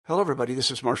Hello, everybody. This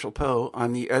is Marshall Poe.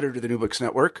 I'm the editor of the New Books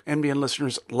Network. NBN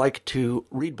listeners like to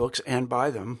read books and buy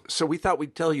them. So we thought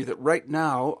we'd tell you that right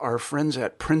now, our friends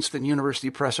at Princeton University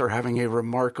Press are having a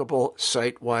remarkable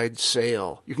site-wide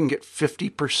sale. You can get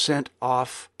 50%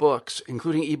 off books,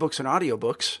 including ebooks and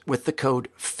audiobooks, with the code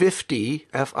 50,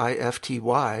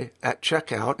 F-I-F-T-Y, at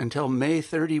checkout until May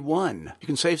 31. You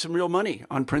can save some real money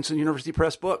on Princeton University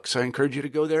Press books. I encourage you to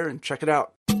go there and check it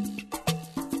out.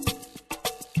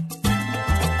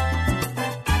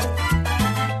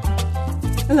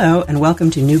 Hello, and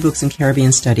welcome to New Books in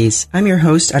Caribbean Studies. I'm your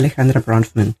host, Alejandra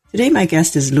Bronfman. Today, my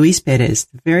guest is Luis Perez,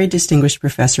 the very distinguished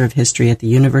professor of history at the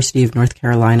University of North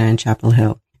Carolina in Chapel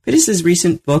Hill. Perez's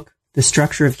recent book, The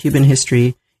Structure of Cuban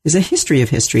History, is a history of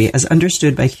history as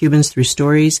understood by Cubans through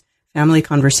stories, family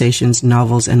conversations,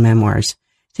 novels, and memoirs.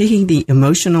 Taking the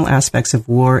emotional aspects of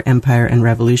war, empire, and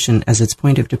revolution as its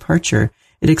point of departure,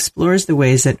 it explores the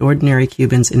ways that ordinary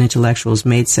Cubans and intellectuals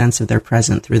made sense of their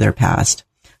present through their past.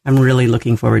 I'm really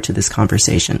looking forward to this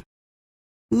conversation.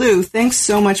 Lou, thanks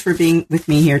so much for being with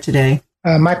me here today.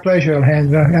 My pleasure,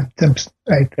 Alejandra.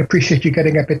 I appreciate you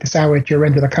getting up at this hour at your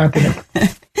end of the continent.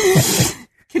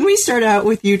 Can we start out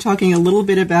with you talking a little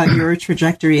bit about your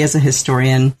trajectory as a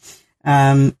historian?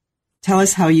 Tell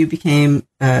us how you became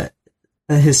a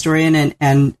historian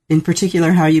and in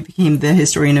particular how you became the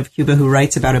historian of Cuba who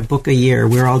writes about a book a year.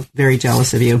 We're all very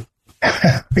jealous of you.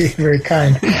 Very, very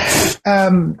kind.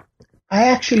 I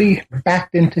actually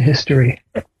backed into history.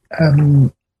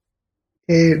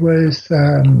 It was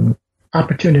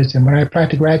opportunism. When I applied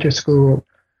to graduate school,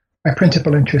 my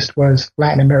principal interest was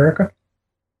Latin America.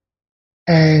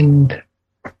 And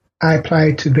I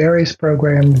applied to various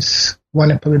programs, one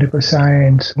in political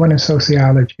science, one in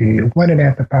sociology, one in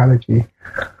anthropology,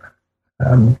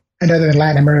 another in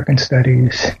Latin American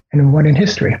studies, and one in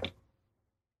history.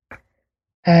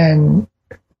 And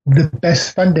the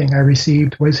best funding I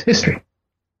received was history.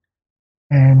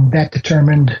 And that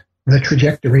determined the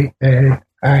trajectory that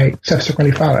I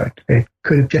subsequently followed. It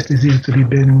could have just as easily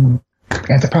been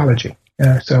anthropology.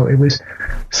 So it was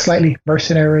slightly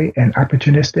mercenary and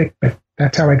opportunistic, but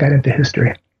that's how I got into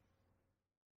history.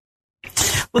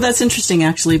 Well, that's interesting,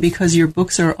 actually, because your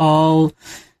books are all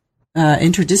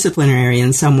interdisciplinary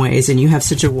in some ways, and you have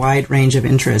such a wide range of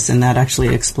interests, and that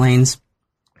actually explains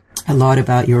a lot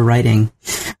about your writing.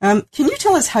 Can you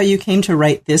tell us how you came to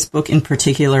write this book in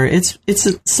particular? It's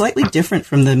slightly different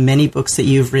from the many books that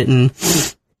you've written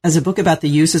as a book about the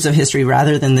uses of history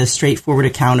rather than the straightforward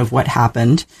account of what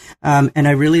happened. And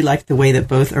I really like the way that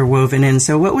both are woven in.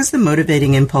 So what was the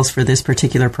motivating impulse for this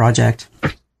particular project?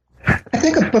 I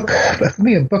think a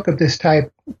book of this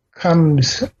type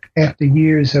comes after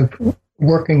years of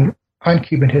working on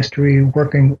Cuban history,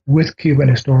 working with Cuban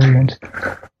historians,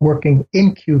 working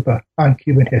in Cuba on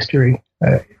Cuban history,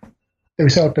 the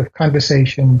result of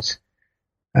conversations,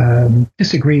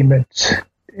 disagreements,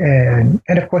 and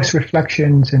of course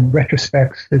reflections and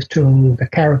retrospects as to the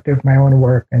character of my own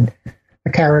work and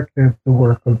the character of the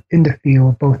work of in the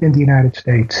field, both in the United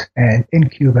States and in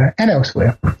Cuba and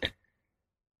elsewhere.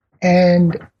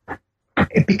 And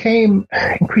it became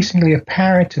increasingly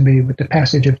apparent to me with the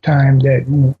passage of time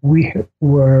that we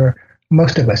were,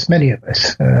 most of us, many of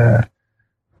us,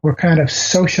 were kind of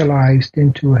socialized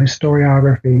into a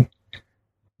historiography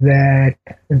that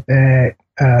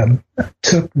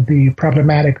took the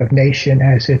problematic of nation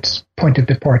as its point of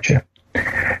departure.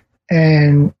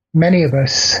 And many of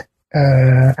us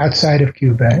outside of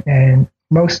Cuba and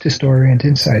most historians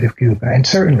inside of Cuba, and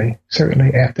certainly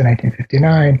after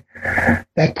 1959,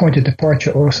 that point of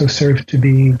departure also served to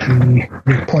be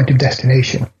the point of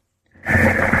destination.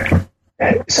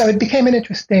 So it became an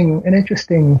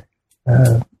interesting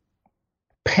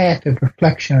path of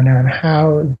reflection on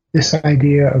how this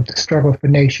idea of the struggle for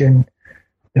nation,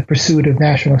 the pursuit of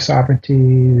national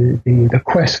sovereignty, the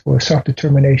quest for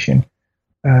self-determination,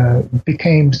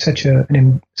 became such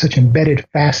embedded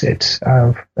facets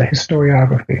of a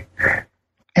historiography.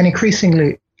 And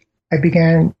increasingly, I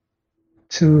began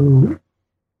to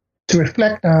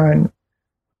reflect on,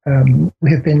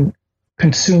 we have been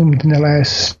consumed in the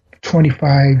last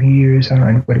 25 years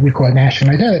on what we call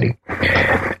national identity.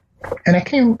 And I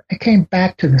came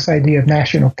back to this idea of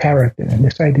national character, and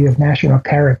this idea of national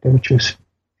character, which was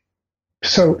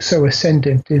so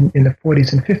ascendant in the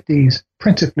 40s and 50s,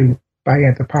 principally by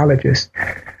anthropologists,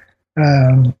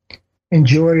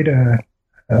 enjoyed a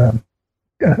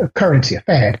currency, a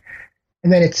fad.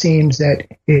 And then it seems that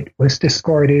it was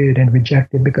discarded and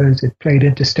rejected because it played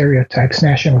into stereotypes,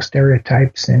 national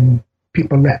stereotypes, and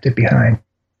people left it behind.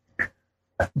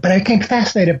 But I became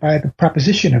fascinated by the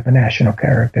proposition of a national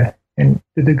character and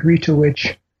the degree to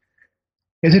which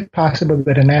Is it possible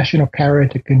that a national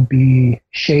character can be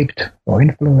shaped or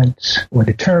influenced or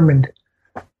determined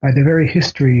by the very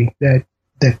history that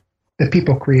the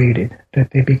people created, that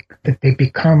they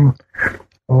become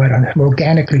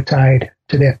organically tied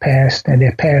to their past, and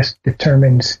their past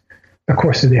determines the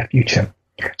course of their future?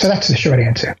 So that's the short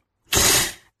answer.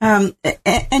 And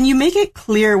you make it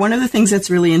clear, one of the things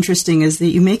that's really interesting is that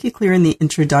you make it clear in the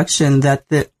introduction that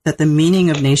the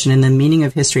meaning of nation and the meaning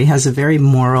of history has a very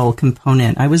moral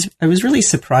component. I was really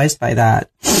surprised by that.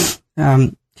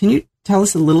 Can you tell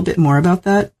us a little bit more about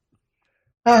that?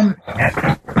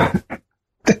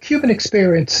 The Cuban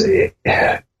experience,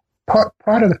 part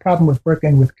of the problem with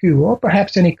working with Cuba, or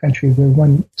perhaps any country where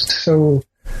one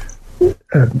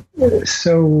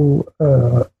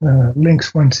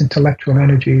links one's intellectual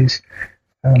energies,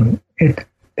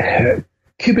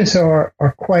 Cubans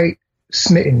are quite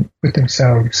smitten with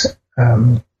themselves.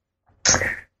 One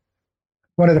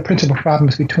of the principal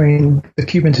problems between the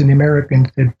Cubans and the Americans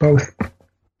is that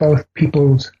both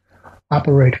peoples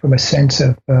operate from a sense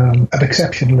of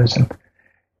exceptionalism,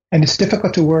 and it's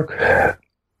difficult to work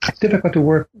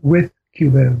with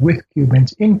Cuba, with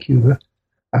Cubans in Cuba,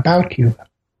 about Cuba,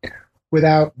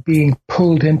 without being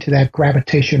pulled into that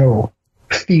gravitational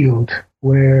field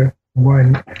where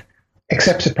one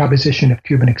accepts a proposition of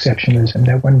Cuban exceptionalism,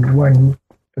 that one,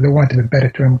 for the want of a better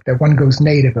term, that one goes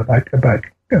native about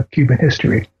Cuban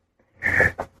history.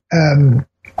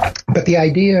 But the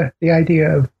idea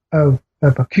of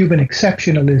a Cuban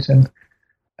exceptionalism,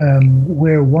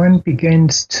 where one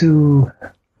begins to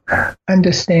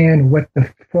understand what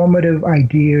the formative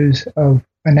ideas of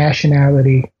a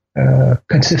nationality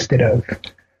consisted of.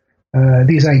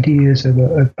 These ideas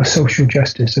of social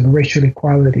justice, of racial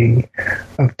equality,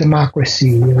 of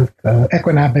democracy, of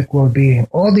economic well-being.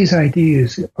 All these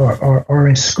ideas are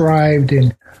inscribed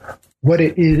in what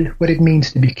it is, what it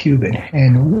means to be Cuban.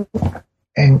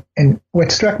 And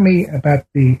what struck me about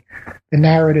the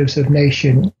narratives of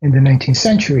nation in the 19th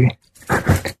century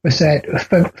was that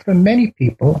for many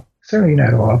people, certainly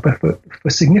not all, but for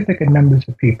significant numbers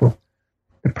of people,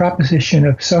 the proposition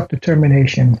of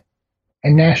self-determination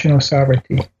and national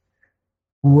sovereignty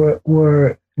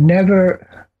were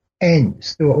never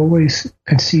ends. They were always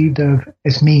conceived of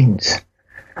as means.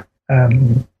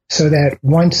 So that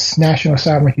once national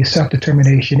sovereignty,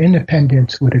 self-determination,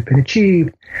 independence would have been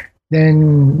achieved,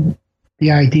 then the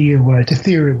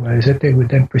theory was that they would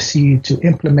then proceed to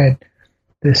implement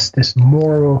this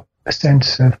moral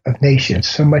sense of nation,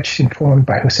 so much informed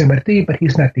by José Martí, but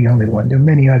he's not the only one. There are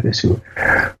many others who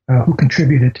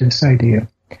contributed to this idea.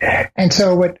 And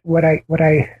so what I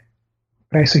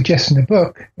suggest in the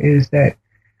book is that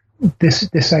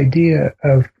this idea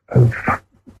of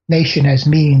nation as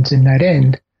means and not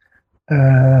end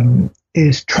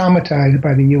is traumatized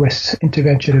by the U.S.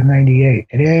 intervention of 98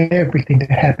 and everything that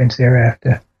happens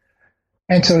thereafter.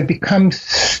 And so it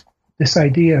becomes, this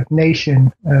idea of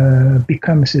nation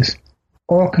becomes this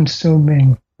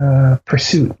all-consuming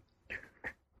pursuit.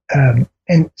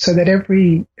 And so that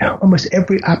almost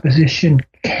every opposition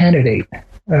candidate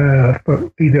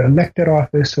for either elected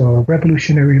office or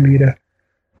revolutionary leader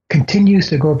continues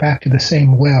to go back to the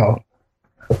same well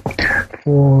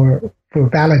for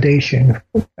validation.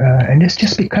 And this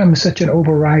just becomes such an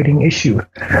overriding issue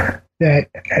that,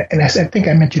 and I think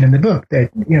I mentioned in the book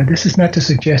that, this is not to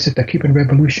suggest that the Cuban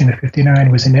Revolution of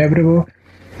 '59 was inevitable,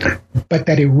 but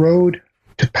that a road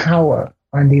to power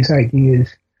on these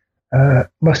ideas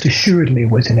most assuredly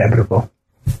was inevitable.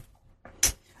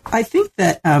 I think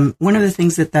that one of the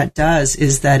things that does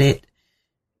is that it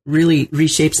really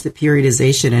reshapes the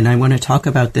periodization, and I want to talk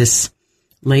about this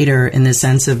later in the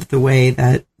sense of the way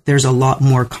that there's a lot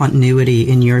more continuity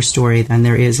in your story than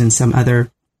there is in some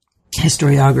other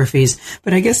historiographies.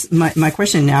 But I guess my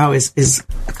question now is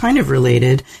kind of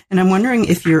related, and I'm wondering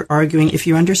if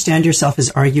you understand yourself as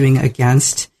arguing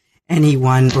against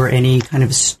anyone or any kind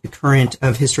of current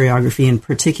of historiography in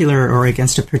particular, or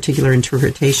against a particular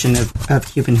interpretation of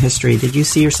Cuban history. Did you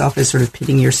see yourself as sort of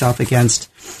pitting yourself against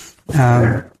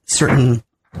certain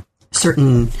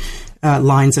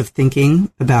lines of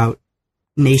thinking about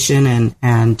nation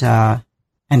and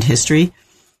history?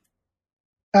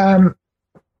 I'm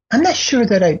not sure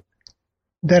that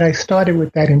I started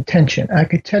with that intention. I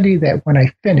could tell you that when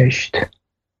I finished,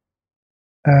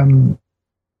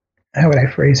 how would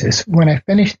I phrase this? When I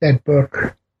finished that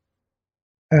book,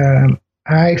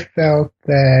 I felt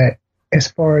that, as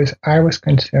far as I was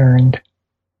concerned,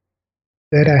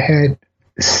 that I had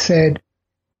said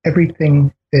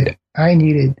everything that I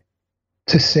needed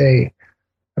to say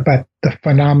about the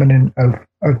phenomenon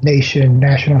of nation,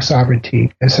 national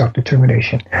sovereignty, and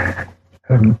self-determination.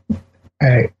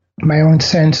 my own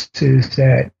sense is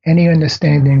that any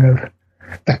understanding of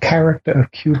the character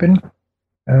of Cuban,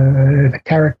 the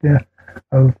character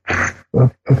of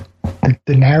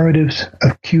the narratives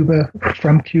of Cuba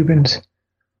from Cubans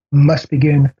must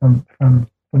begin from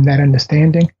that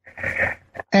understanding.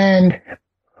 And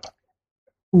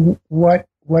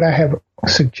what I have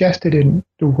suggested in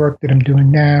the work that I'm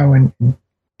doing now and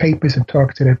papers and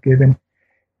talks that I've given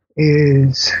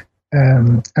is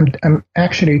I'm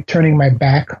actually turning my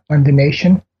back on the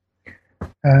nation,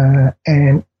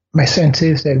 and my sense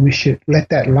is that we should let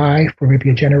that lie for maybe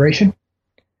a generation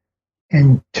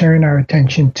and turn our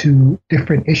attention to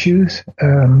different issues.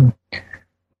 Now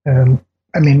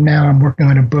I'm working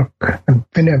on a book. I'm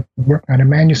going to work on a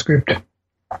manuscript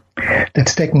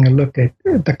that's taking a look at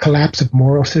the collapse of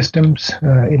moral systems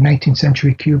in 19th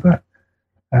century Cuba,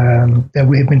 that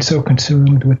we have been so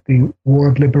consumed with the War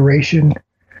of Liberation,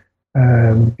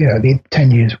 the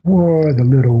 10 Years War, the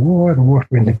Little War, the War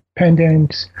for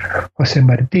Independence, Jose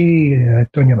Marti,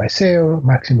 Antonio Maceo,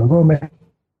 Maximo Gomez.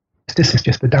 This is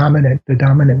just the dominant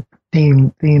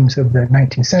themes of the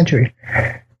 19th century.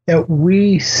 That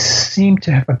we seem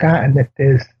to have forgotten that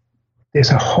there's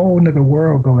a whole other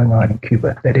world going on in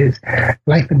Cuba. That is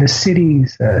life in the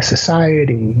cities,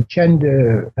 society,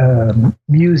 gender,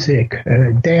 music,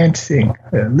 dancing,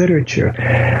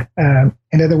 literature.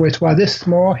 In other words, while this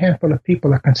small handful of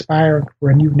people are conspiring for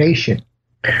a new nation,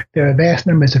 there are vast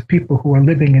numbers of people who are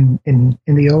living in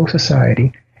the old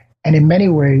society, and in many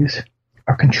ways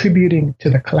are contributing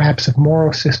to the collapse of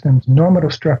moral systems,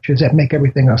 normative structures that make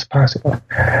everything else possible.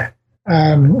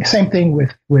 Same thing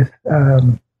with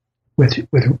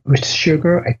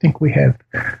sugar. I think we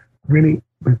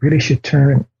really should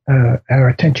turn our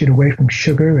attention away from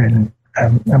sugar, and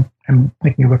I'm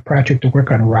thinking of a project to work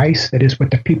on rice. That is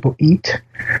what the people eat,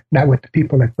 not what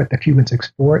the Cubans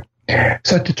export.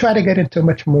 So to try to get into a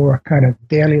much more kind of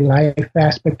daily life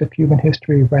aspect of Cuban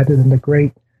history rather than the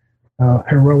great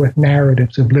heroic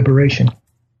narratives of liberation.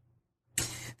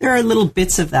 There are little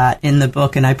bits of that in the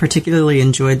book, and I particularly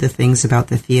enjoyed the things about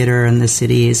the theater and the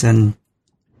cities and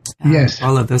yes,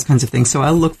 all of those kinds of things. So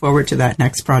I'll look forward to that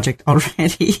next project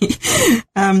already.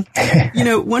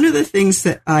 One of the things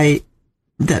that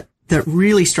that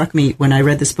really struck me when I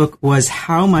read this book was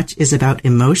how much is about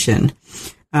emotion.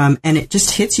 And it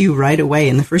just hits you right away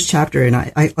in the first chapter. And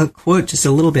I'll quote just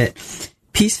a little bit.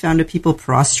 Peace found a people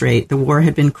prostrate. The war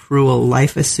had been cruel.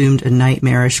 Life assumed a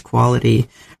nightmarish quality,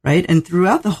 right? And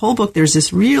throughout the whole book, there's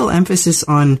this real emphasis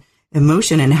on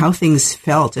emotion and how things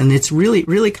felt. And it's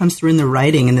really comes through in the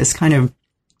writing in this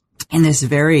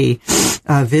very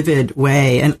vivid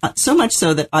way. And so much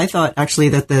so that I thought actually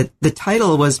that the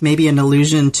title was maybe an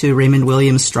allusion to Raymond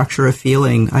Williams' Structure of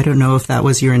Feeling. I don't know if that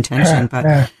was your intention,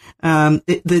 but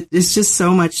it's just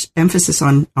so much emphasis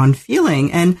on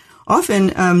feeling. And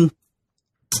often,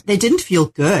 they didn't feel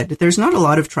good. There's not a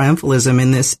lot of triumphalism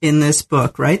in this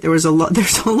book, right? There's a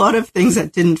lot of things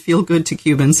that didn't feel good to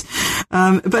Cubans.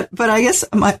 But I guess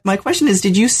my question is,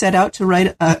 did you set out to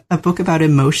write a book about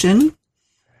emotion?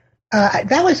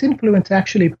 That was influenced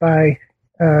actually by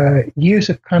years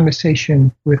of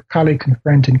conversation with colleagues and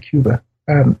friends in Cuba,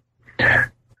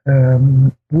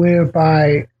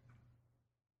 whereby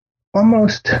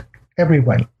almost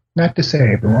everyone, not to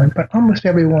say everyone, but almost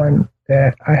everyone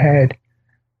that I had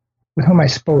with whom I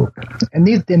spoke, and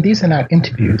these are not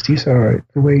interviews. These are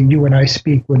the way you and I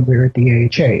speak when we're at the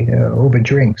AHA, over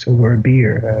drinks, over a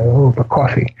beer, over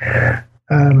coffee.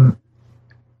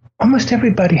 Almost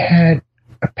everybody had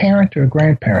a parent or a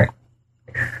grandparent,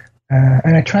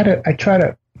 and I try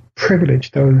to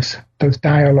privilege those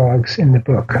dialogues in the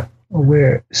book,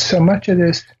 where so much of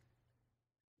this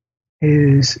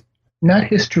is not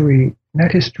history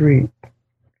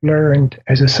learned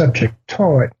as a subject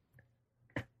taught,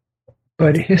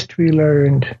 but history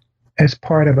learned as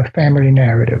part of a family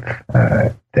narrative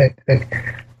that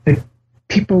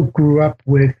people grew up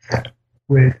with.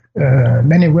 Men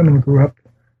and women grew up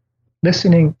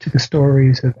listening to the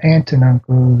stories of aunts and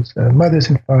uncles, mothers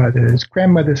and fathers,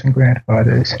 grandmothers and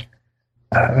grandfathers,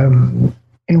 in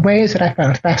ways that I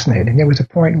found fascinating. There was a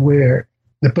point where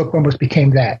the book almost became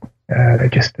that,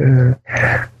 just a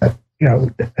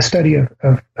study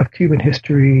of Cuban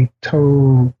history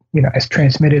told, as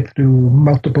transmitted through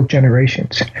multiple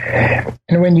generations.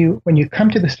 And when you come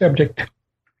to the subject,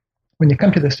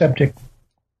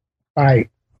 by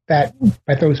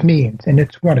those means, and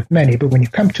it's one of many, but when you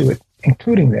come to it,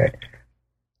 including that,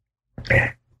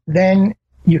 then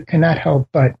you cannot help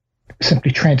but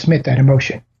simply transmit that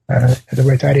emotion. In other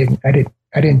words, I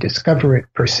didn't discover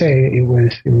it per se. It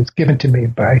was given to me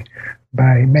by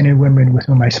by men and women with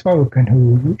whom I spoke and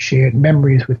who shared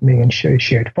memories with me and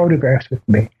shared photographs with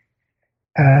me.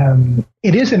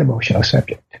 It is an emotional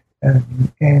subject,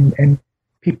 and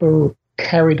people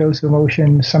carry those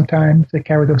emotions. Sometimes they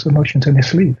carry those emotions in their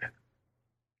sleeve.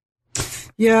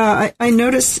 Yeah, I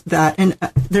noticed that, and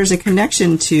there's a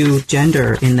connection to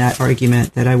gender in that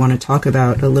argument that I want to talk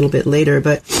about a little bit later.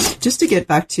 But just to get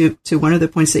back to one of the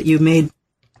points that you made,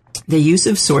 the use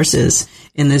of sources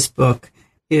in this book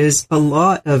is a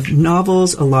lot of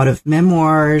novels, a lot of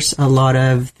memoirs, a lot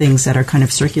of things that are kind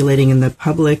of circulating in the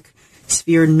public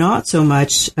sphere, not so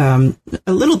much, a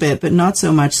little bit, but not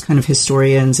so much kind of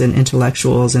historians and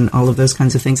intellectuals and all of those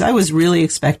kinds of things. I was really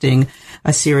expecting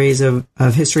a series of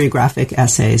historiographic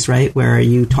essays, right, where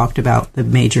you talked about the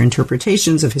major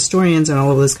interpretations of historians and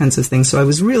all of those kinds of things. So I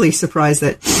was really surprised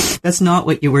that that's not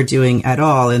what you were doing at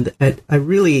all. And I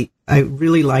really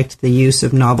liked the use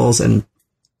of novels and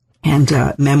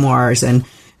memoirs and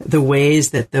the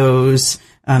ways that those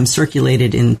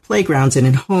circulated in playgrounds and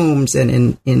in homes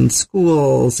and in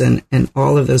schools and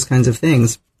all of those kinds of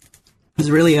things. It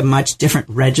was really a much different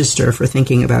register for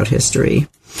thinking about history.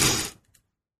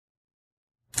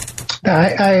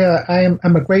 I am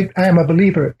a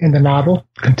believer in the novel,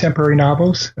 contemporary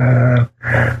novels.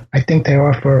 I think they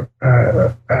offer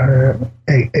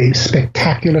a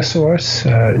spectacular source.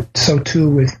 So too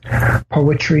with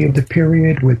poetry of the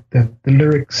period, with the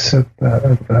lyrics of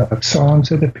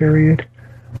songs of the period.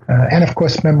 And of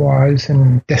course, memoirs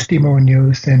and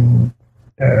testimonials and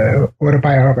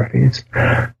autobiographies.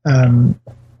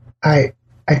 I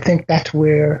think that's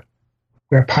where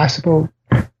possible,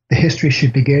 the history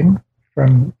should begin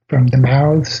from the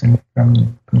mouths and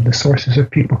from the sources of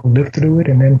people who lived through it,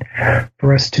 and then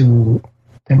for us to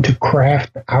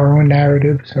craft our own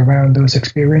narratives around those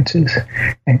experiences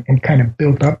and kind of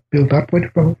build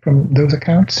upward from those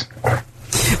accounts.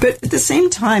 But at the same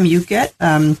time, you get,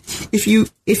 if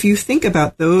you think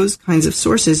about those kinds of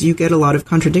sources, you get a lot of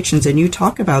contradictions. And you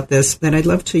talk about this, and I'd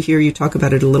love to hear you talk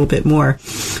about it a little bit more.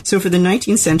 So for the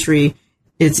 19th century,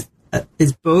 it's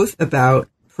both about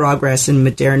progress and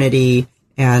modernity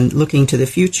and looking to the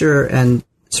future and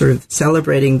sort of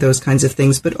celebrating those kinds of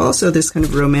things, but also this kind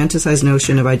of romanticized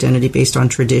notion of identity based on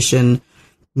tradition,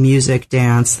 music,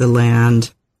 dance, the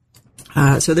land.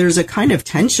 So there's a kind of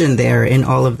tension there in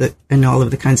all of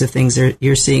the kinds of things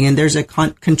you're seeing, and there's a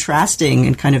contrasting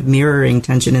and kind of mirroring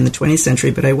tension in the 20th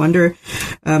century. But I wonder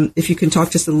if you can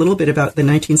talk just a little bit about the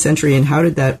 19th century and how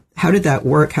did that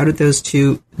work? How did those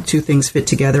two things fit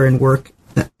together and work?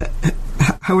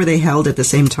 How were they held at the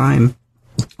same time,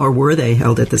 or were they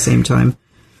held at the same time?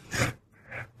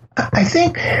 I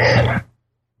think,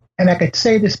 and I could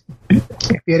say this,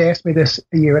 if you had asked me this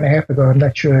a year and a half ago, I'm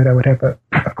not sure that I would have a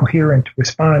coherent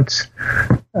response.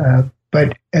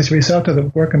 But as a result of the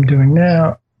work I'm doing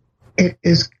now, it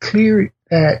is clear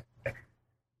that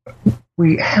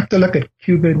we have to look at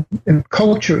Cuban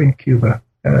culture in Cuba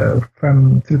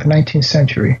through the 19th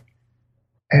century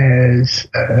as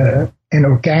an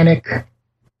organic,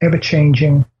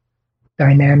 ever-changing,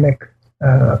 dynamic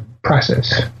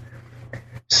process.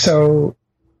 So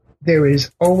there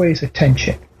is always a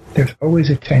tension. There's always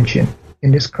a tension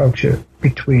in this culture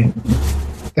between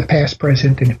the past,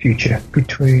 present, and the future,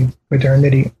 between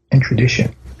modernity and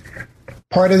tradition.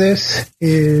 Part of this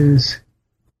is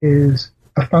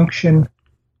a function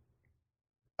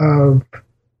of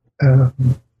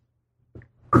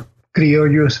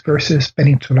criollos versus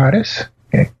peninsulares,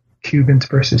 Cubans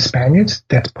versus Spaniards.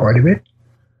 That's part of it.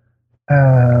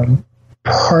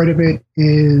 Part of it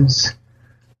is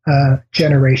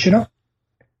generational.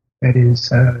 That is,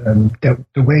 the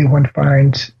way one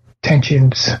finds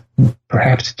tensions,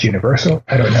 perhaps it's universal,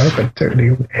 I don't know, but certainly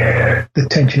the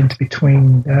tensions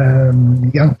between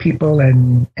young people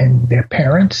and their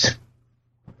parents,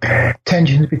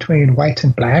 tensions between whites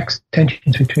and blacks,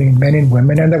 tensions between men and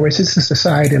women. In other words, this is a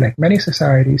society, like many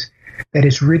societies, that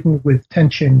is ridden with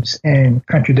tensions and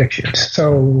contradictions.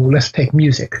 So let's take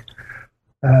music.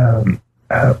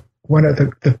 One of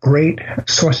the great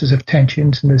sources of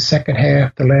tensions in the second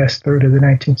half, the last third of the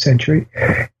 19th century,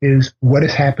 is what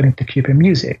is happening to Cuban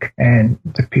music. And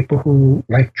the people who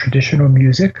like traditional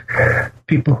music,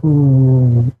 people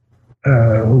who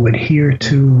adhere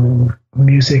to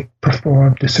music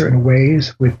performed in certain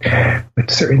ways with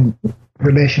certain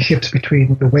relationships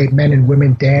between the way men and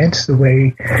women dance, the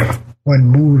way one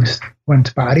moves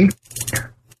one's body,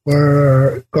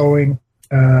 were going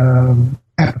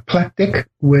apoplectic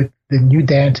with the new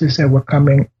dances that were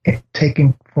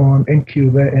taking form in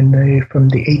Cuba from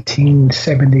the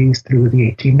 1870s through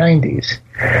the 1890s.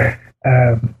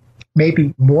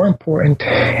 Maybe more important,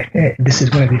 this is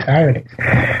one of these ironies,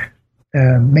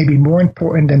 maybe more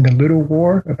important than the Little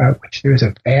War, about which there is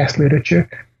a vast literature,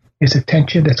 is a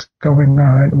tension that's going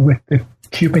on with the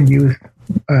Cuban youth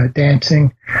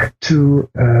dancing to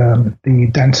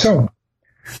the danzón.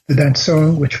 The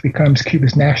danzón, which becomes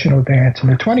Cuba's national dance in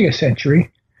the 20th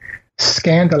century,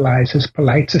 scandalizes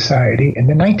polite society in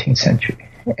the 19th century.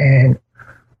 And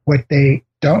what they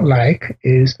don't like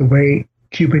is the way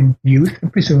Cuban youth,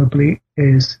 and presumably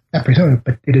is, not presumably,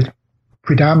 but it is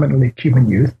predominantly Cuban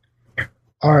youth,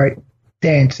 are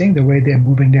dancing, the way they're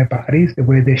moving their bodies, the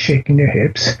way they're shaking their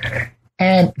hips.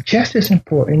 And just as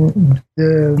important,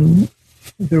 the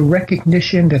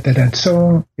recognition that the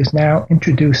danzón is now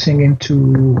introducing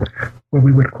into what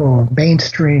we would call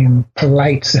mainstream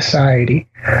polite society,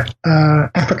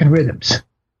 African rhythms.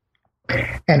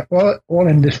 And all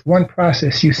in this one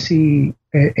process, you see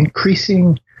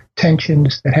increasing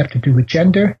tensions that have to do with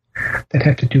gender, that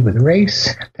have to do with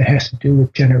race, that has to do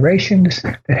with generations,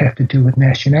 that have to do with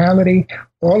nationality.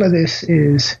 All of this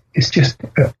is just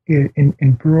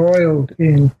embroiled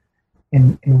in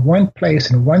one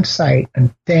place, in one site,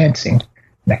 and dancing.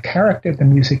 The character of the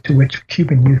music to which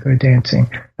Cuban youth are dancing,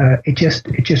 it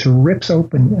just rips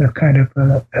open a kind of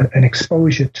an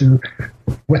exposure to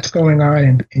what's going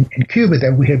on in Cuba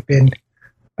that we have been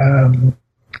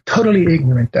totally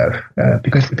ignorant of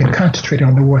because we've been concentrating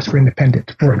on the wars for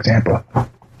independence, for example.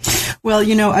 Well,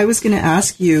 I was going to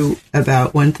ask you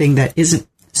about one thing that isn't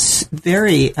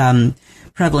very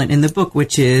prevalent in the book,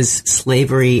 which is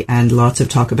slavery and lots of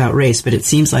talk about race. But it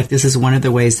seems like this is one of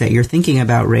the ways that you're thinking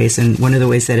about race, and one of the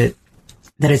ways that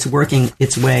it's working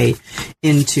its way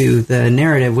into the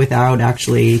narrative without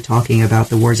actually talking about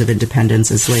the wars of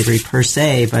independence and slavery per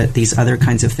se, but these other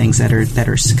kinds of things that are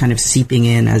kind of seeping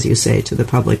in, as you say, to the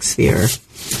public sphere.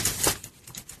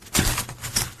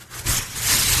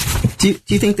 Do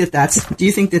you think that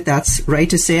that's right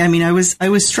to say? I mean, I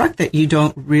was struck that you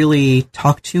don't really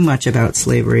talk too much about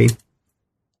slavery.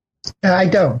 I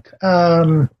don't.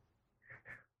 I'm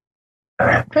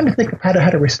trying to think of how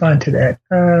to respond to that.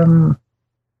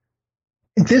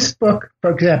 This book,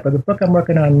 for example, the book I'm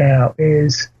working on now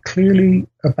is clearly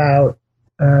about,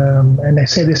 and I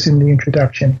say this in the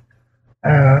introduction,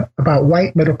 about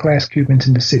white middle-class Cubans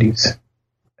in the cities.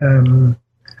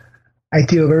 I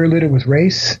deal very little with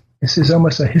race. This is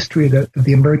almost a history of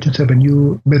the emergence of a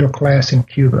new middle class in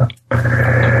Cuba.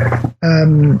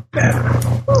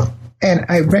 And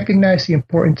I recognize the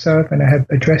importance of, and I have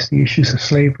addressed the issues of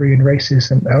slavery and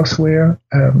racism elsewhere.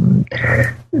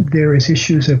 There is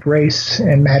issues of race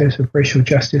and matters of racial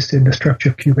justice in the structure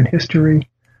of Cuban history,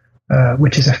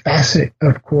 which is a facet,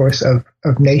 of course, of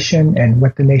nation and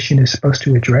what the nation is supposed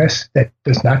to address that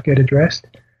does not get addressed.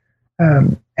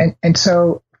 And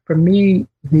so for me,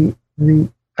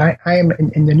 I am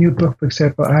in the new book, for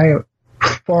example, I am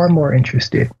far more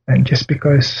interested, and just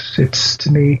because it's to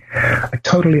me a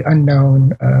totally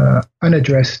unknown,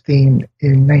 unaddressed theme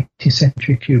in 19th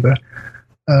century Cuba,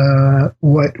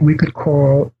 what we could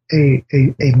call a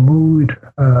mood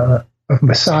of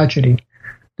misogyny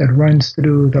that runs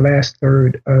through the last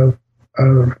third of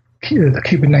the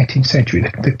Cuban 19th century,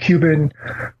 the Cuban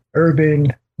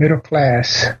urban middle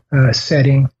class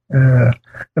setting.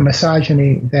 The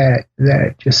misogyny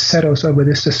that just settles over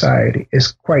this society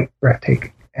is quite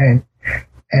breathtaking.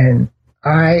 And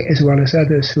I, as well as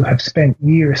others who have spent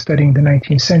years studying the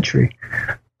 19th century,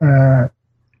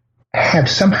 have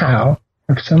somehow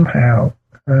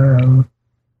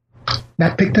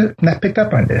not picked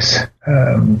up on this.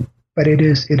 But it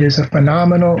is a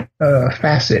phenomenal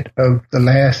facet of the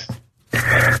last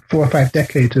 4 or 5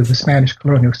 decades of the Spanish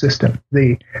colonial system.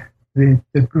 The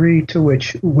degree to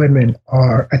which women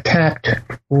are attacked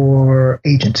for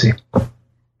agency.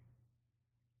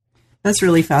 That's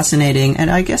really fascinating,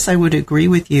 and I guess I would agree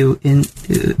with you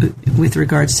with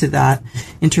regards to that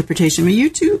interpretation. But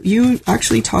you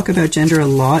actually talk about gender a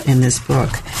lot in this book,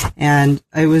 and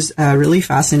I was really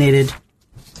fascinated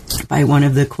by one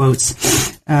of the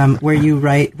quotes where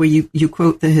you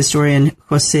quote the historian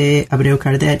Jose Abreu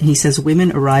Cardet. He says,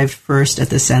 "Women arrived first at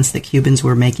the sense that Cubans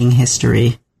were making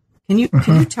history." Can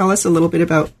you tell us a little bit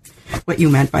about what you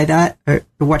meant by that, or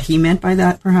what he meant by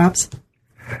that, perhaps?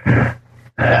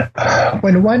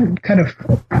 When one kind of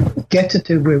gets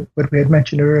into what we had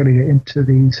mentioned earlier, into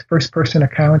these first-person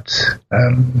accounts,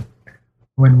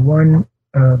 when one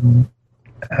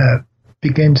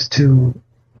begins to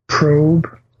probe,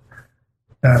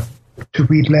 to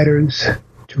read letters,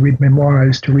 to read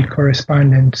memoirs, to read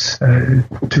correspondence,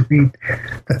 to read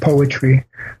the poetry,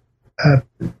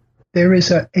 there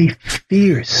is a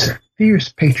fierce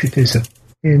patriotism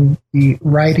in the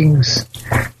writings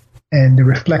and the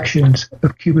reflections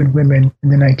of Cuban women in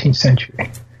the 19th century.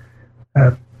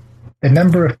 the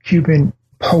number of Cuban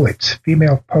poets,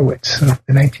 female poets of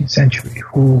the 19th century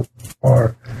who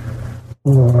are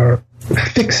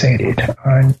fixated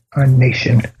on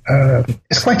nation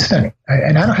is quite stunning.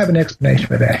 And I don't have an explanation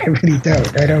for that. I really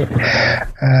don't.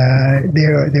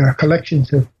 There are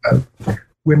collections of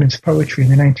women's poetry in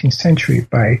the 19th century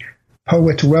by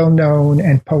poets well known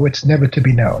and poets never to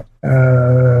be known,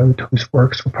 whose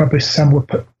works were published. Some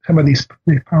of these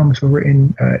poems were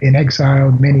written in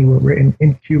exile. Many were written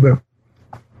in Cuba.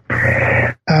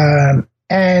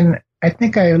 And I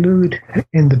think I allude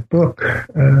in the book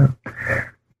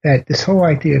that this whole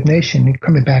idea of nation,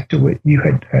 coming back to what you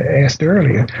had asked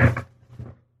earlier,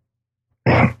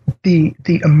 the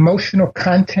emotional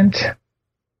content.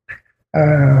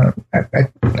 I'm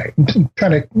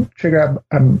trying to figure out.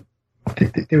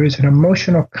 There is an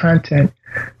emotional content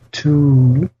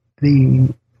to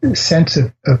the sense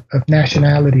of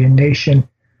nationality and nation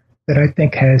that I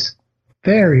think has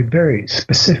very, very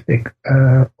specific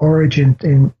origin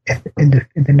in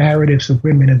the narratives of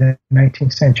women of the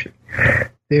 19th century.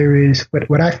 There is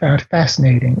what I found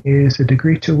fascinating is the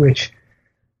degree to which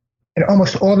in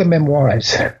almost all the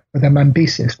memoirs of the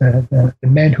Mambises, the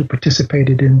men who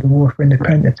participated in the War for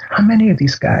Independence, how many of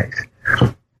these guys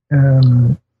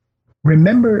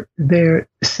remember their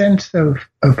sense of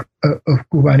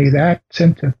cubanidad,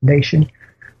 sense of nation,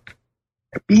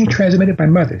 being transmitted by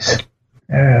mothers?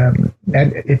 And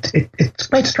it's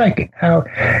quite striking how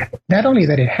not only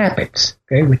that it happens,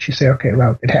 okay, which you say, okay,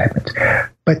 well, it happens,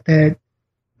 but that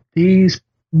these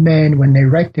men, when they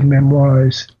write their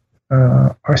memoirs,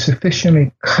 are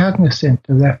sufficiently cognizant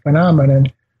of that phenomenon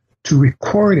to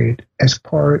record it as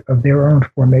part of their own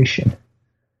formation.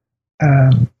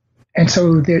 And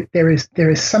so there is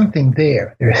something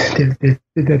there.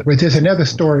 There's another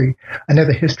story,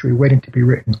 another history waiting to be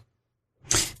written.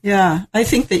 Yeah, I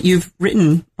think that you've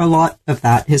written a lot of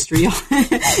that history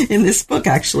in this book,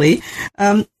 actually.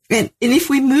 And if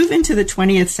we move into the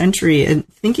 20th century and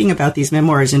thinking about these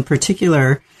memoirs in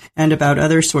particular and about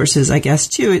other sources, I guess,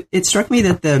 too, it struck me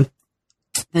that the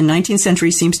 19th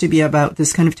century seems to be about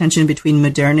this kind of tension between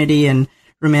modernity and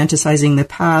romanticizing the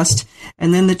past.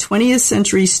 And then the 20th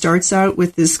century starts out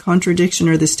with this contradiction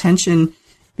or this tension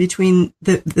between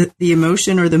the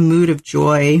emotion or the mood of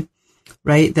joy,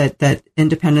 right? That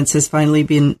independence has finally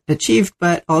been achieved,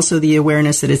 but also the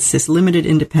awareness that it's this limited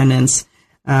independence,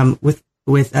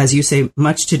 with, as you say,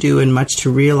 much to do and much to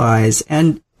realize.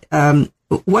 And,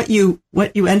 what you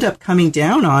end up coming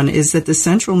down on is that the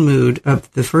central mood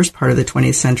of the first part of the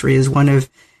 20th century is one of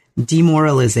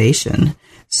demoralization.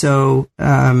 So,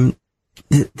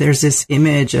 there's this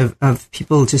image of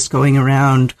people just going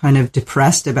around kind of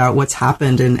depressed about what's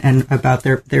happened and about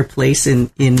their place in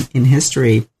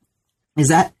history. Does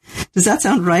that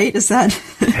sound right? Is that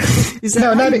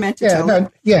no, how you meant to tell?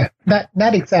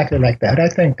 Not exactly like that. I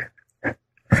think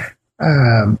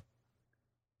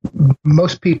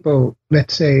most people,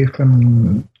 let's say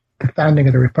from the founding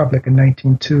of the Republic in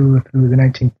 1902 through the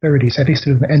 1930s, at least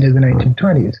through the end of the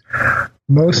 1920s,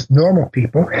 most normal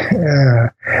people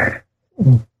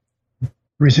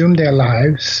resumed their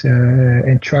lives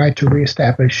and tried to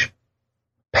reestablish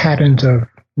patterns of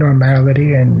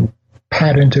normality and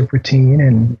patterns of routine,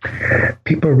 and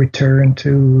people return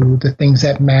to the things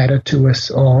that matter to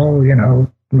us all,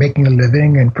 making a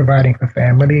living and providing for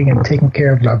family and taking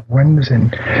care of loved ones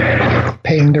and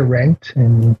paying the rent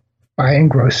and buying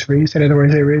groceries. In other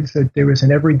words, there is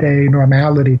an everyday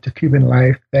normality to Cuban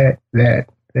life that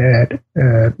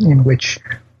in which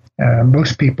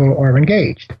most people are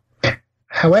engaged.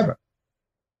 However,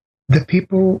 the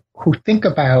people who think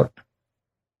about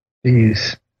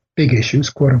these big issues,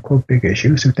 quote unquote big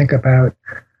issues, who think about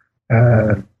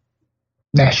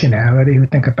nationality, who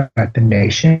think about the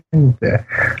nation, the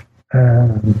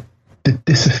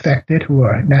disaffected, who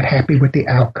are not happy with the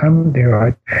outcome.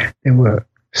 There were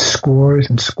scores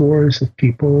and scores of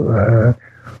people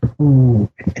who,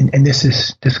 and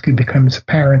this becomes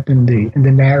apparent in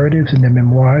the narratives and the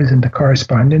memoirs and the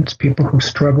correspondence, people who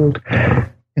struggled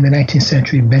in the 19th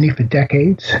century, many for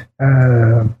decades,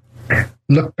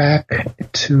 look back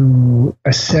to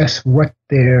assess what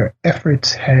their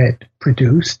efforts had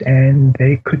produced, and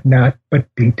they could not but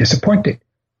be disappointed.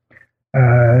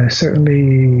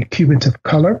 Certainly Cubans of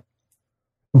color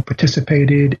who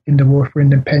participated in the War for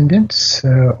Independence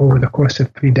over the course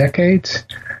of 3 decades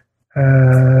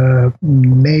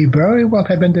may very well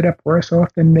have ended up worse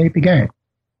off than they began.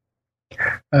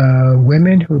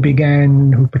 Women who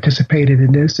participated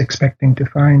in this expecting to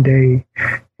find a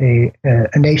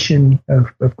nation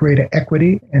of greater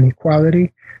equity and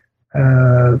equality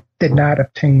did not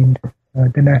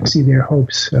see their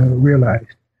hopes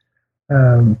realized.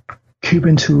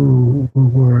 Cubans who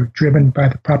were driven by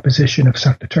the proposition of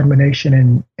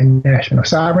self-determination and national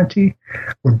sovereignty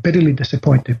were bitterly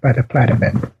disappointed by the Platt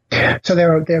Amendment. So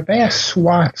there are vast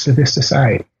swaths of this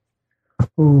society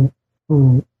who,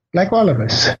 like all of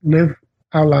us, live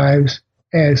our lives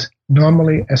as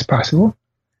normally as possible,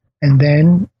 and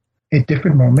then at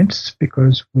different moments,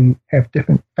 because we have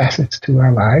different facets to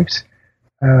our lives,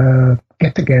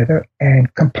 get together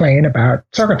and complain about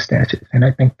circumstances. And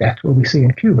I think that's what we see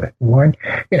in Cuba. One,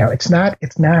 it's not,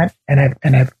 and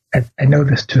I know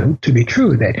this to be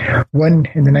true, that one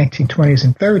in the 1920s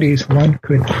and 30s, one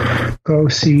could go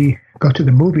to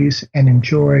the movies and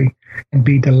enjoy and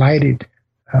be delighted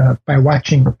by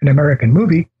watching an American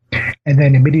movie, and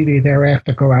then immediately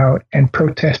thereafter go out and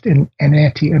protest in an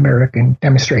anti-American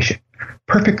demonstration.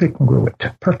 Perfectly congruent,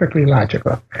 perfectly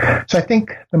logical. So I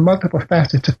think the multiple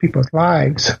facets of people's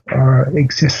lives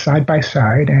exist side by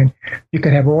side, and you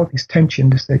can have all these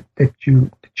tensions that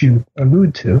you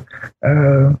allude to,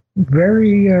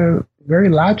 very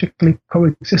logically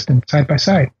coexistent side by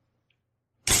side.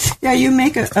 Yeah, you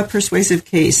make a persuasive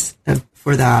case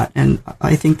for that, and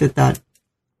I think that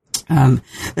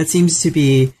seems to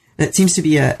be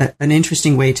an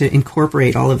interesting way to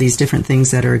incorporate all of these different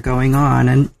things that are going on.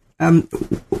 And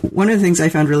one of the things I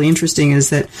found really interesting is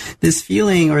that this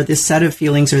feeling, or this set of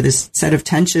feelings, or this set of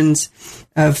tensions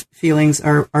of feelings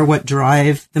are what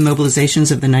drive the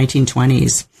mobilizations of the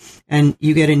 1920s. And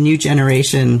you get a new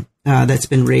generation that's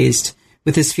been raised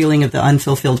with this feeling of the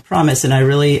unfulfilled promise. And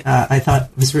I thought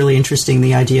it was really interesting,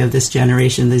 the idea of this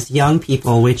generation, these young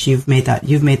people, which you've made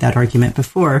that argument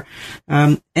before.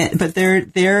 But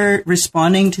they're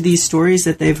responding to these stories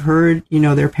that they've heard,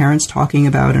 their parents talking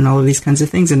about and all of these kinds of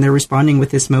things. And they're responding with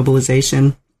this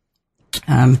mobilization,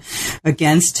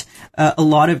 against a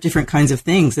lot of different kinds of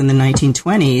things in the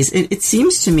 1920s. It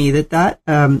seems to me that's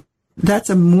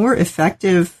a more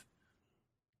effective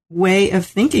way of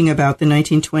thinking about the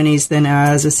 1920s than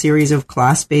as a series of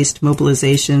class-based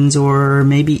mobilizations, or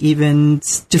maybe even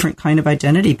different kind of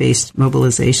identity-based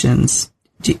mobilizations.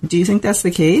 Do you think that's the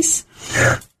case?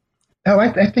 Oh,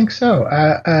 I think so.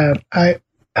 I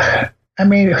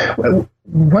mean,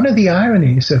 one of the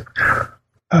ironies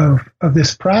of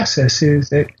this process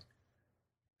is that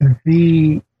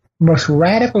the most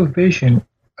radical vision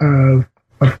of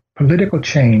political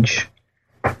change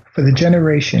for the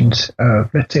generations of,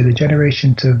 let's say, the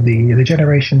generations of the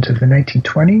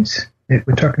 1920s that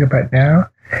we're talking about now,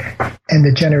 and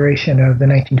the generation of the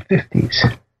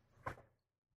 1950s,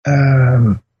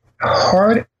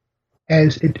 hard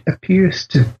as it appears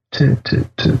to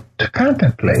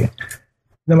contemplate,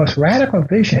 the most radical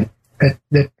vision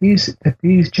that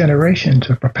these generations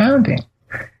are propounding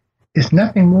is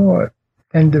nothing more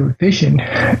than the vision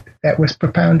that was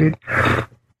propounded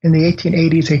in the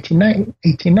 1880s,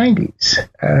 1890s.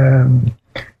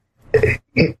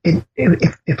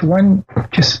 If one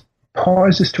just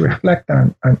pauses to reflect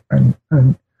on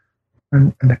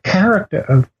the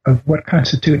character of what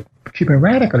constitutes Cuban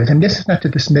radicalism, this is not to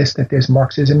dismiss that there's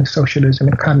Marxism and socialism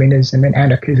and communism and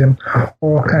anarchism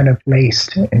all kind of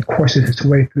laced and courses its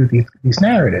way through these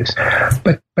narratives.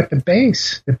 But the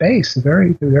base, the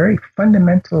very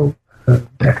fundamental,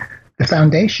 the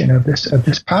foundation of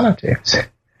this politics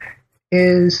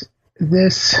is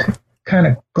this kind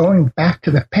of going back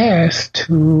to the past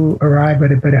to arrive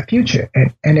at a better future.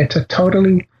 And it's a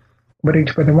totally,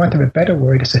 for the want of a better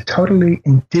word, it's a totally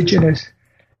indigenous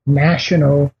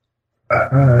national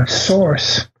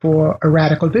source for a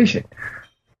radical vision.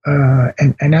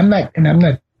 And I'm not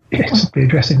simply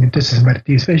addressing that this is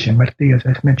Martí's vision. Martí, as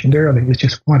I mentioned earlier, is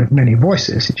just one of many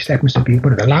voices. It just happens to be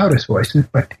one of the loudest voices,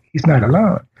 but he's not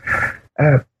alone.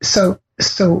 So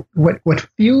what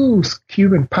fuels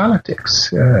Cuban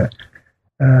politics in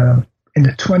the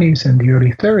 20s and the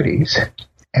early 30s,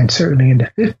 and certainly in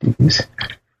the 50s,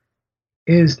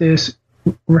 is this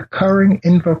recurring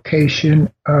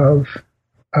invocation of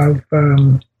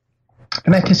the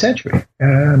 19th century.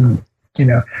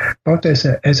 Both as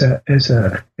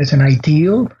an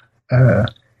ideal,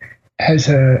 as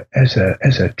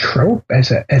a trope, I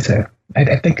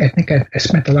think I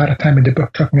spent a lot of time in the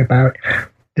book talking about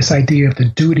this idea of the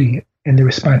duty and the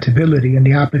responsibility and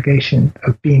the obligation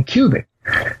of being Cuban,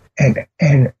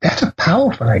 and that's a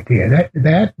powerful idea.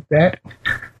 That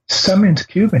summons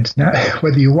Cubans, not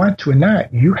whether you want to or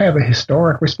not. You have a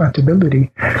historic responsibility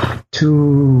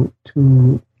to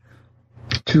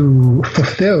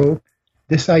fulfill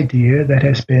this idea that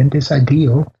has been this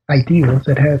ideals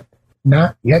that have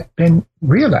not yet been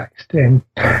realized, and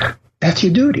that's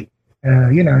your duty.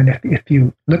 And if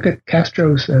you look at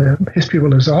Castro's History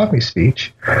Will Absolve Me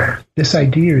speech, this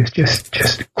idea is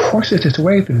just courses its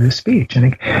way through the speech.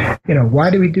 And, why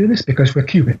do we do this? Because we're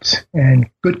Cubans, and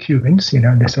good Cubans,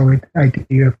 this whole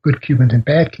idea of good Cubans and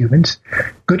bad Cubans.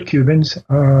 Good Cubans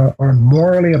are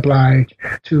morally obliged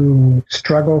to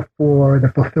struggle for the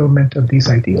fulfillment of these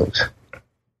ideals.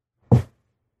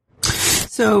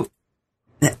 So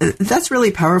that's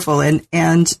really powerful. And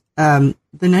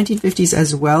the 1950s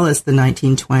as well as the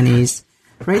 1920s,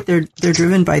 right? They're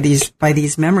driven by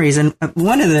these memories. And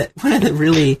one of the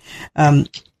really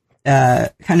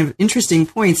kind of interesting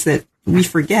points that we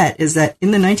forget is that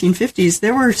in the 1950s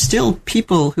there were still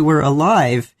people who were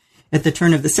alive at the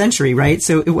turn of the century, right?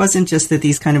 So it wasn't just that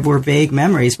these kind of were vague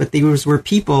memories, but these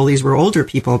were older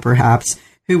people perhaps,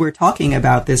 who were talking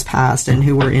about this past and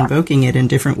who were invoking it in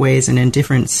different ways and in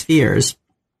different spheres.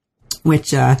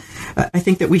 Which I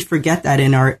think that we forget that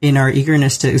in our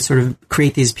eagerness to sort of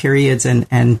create these periods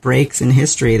and breaks in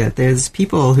history, that there's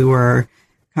people who are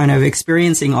kind of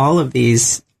experiencing all of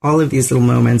these little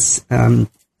moments and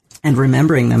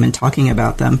remembering them and talking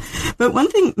about them. But one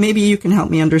thing maybe you can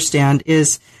help me understand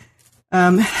is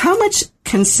how much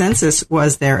consensus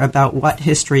was there about what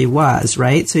history was,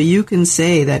 right? So you can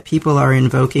say that people are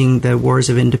invoking the wars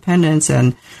of independence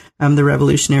and the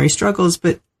revolutionary struggles,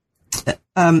 but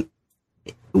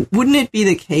wouldn't it be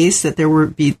the case that there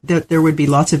would be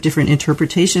lots of different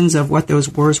interpretations of what those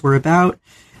wars were about,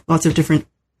 lots of different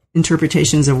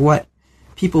interpretations of what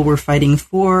people were fighting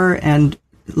for, and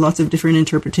lots of different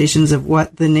interpretations of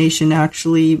what the nation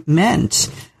actually meant?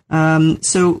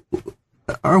 So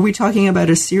are we talking about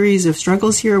a series of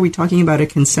struggles here? Are we talking about a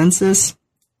consensus?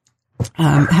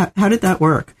 How did that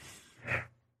work?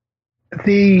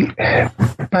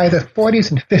 By the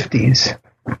 40s and 50s,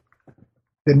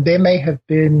 then there may have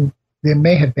been,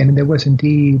 and there was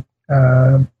indeed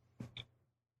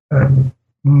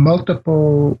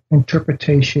multiple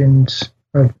interpretations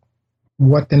of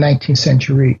what the 19th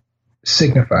century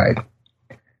signified.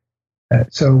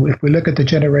 So if we look at the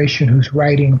generation who's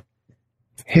writing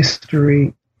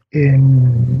history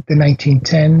in the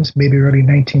 1910s, maybe early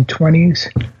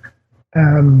 1920s,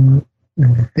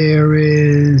 there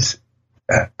is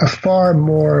a far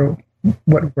more,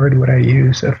 what word would I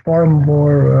use? A far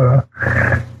more,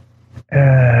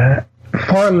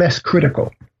 far less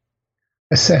critical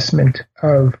assessment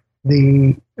of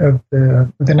the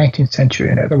 19th century.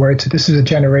 In other words, this is a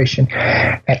generation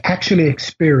that actually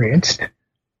experienced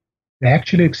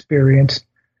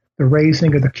the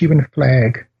raising of the Cuban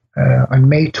flag on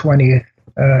May 20th,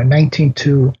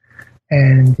 1902,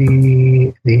 and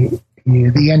the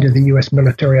end of the U.S.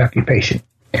 military occupation.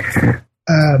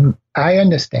 I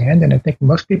understand, and I think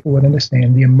most people would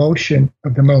understand, the emotion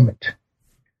of the moment.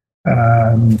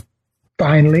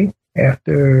 Finally,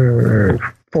 after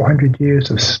 400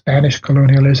 years of Spanish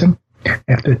colonialism,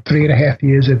 after 3.5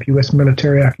 years of U.S.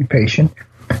 military occupation,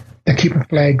 the Cuban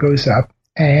flag goes up,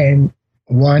 and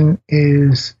one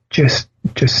is just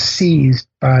seized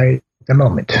by the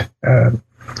moment.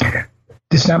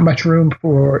 There's not much room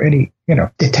for any,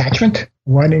 detachment.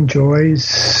 One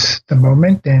enjoys the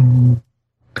moment, and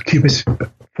Cuba is,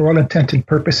 for all intents and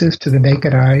purposes, to the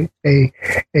naked eye, a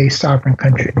sovereign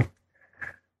country.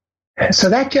 So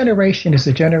that generation is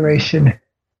a generation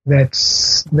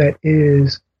that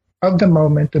is of the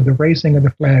moment of the raising of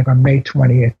the flag on May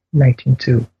 20th,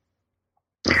 1902.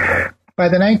 By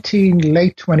the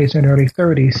late 20s and early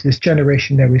 30s, this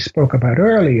generation that we spoke about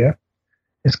earlier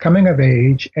is coming of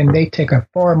age, and they take a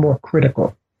far more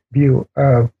critical view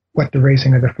of what the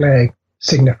raising of the flag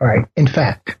signified, in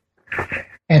fact.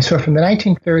 And so from the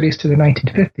 1930s to the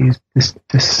 1950s,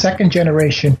 the second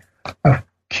generation of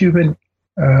Cuban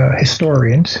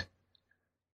historians,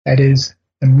 that is,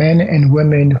 the men and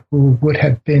women who would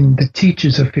have been the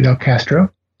teachers of Fidel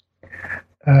Castro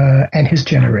and his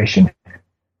generation,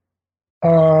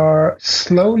 are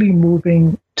slowly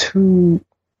moving to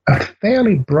a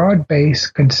fairly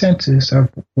broad-based consensus of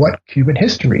what Cuban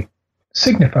history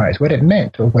signifies, what it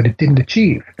meant or what it didn't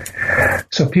achieve.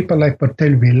 So people like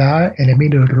Portel Vilá and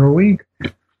Emilio Roig,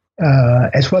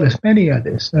 as well as many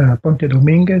others, Ponte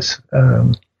Dominguez,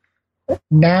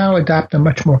 now adopt a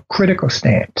much more critical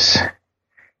stance.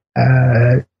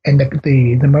 And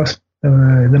the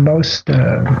most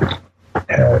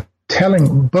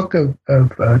telling book of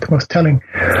the most telling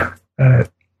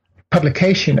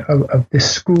publication of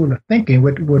this school of thinking,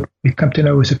 what we come to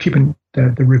know as the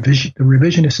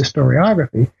revisionist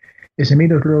historiography, is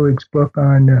Emilio Roig's book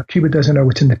on Cuba Doesn't Owe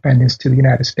Its Independence to the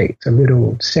United States, a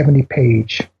little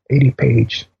 70-page,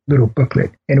 80-page little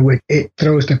booklet in which it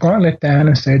throws the gauntlet down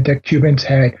and said that Cubans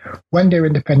had won their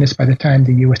independence by the time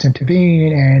the U.S.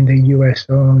 intervened, and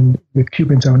the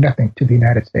Cubans owned nothing to the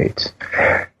United States.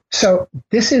 So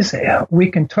this is, we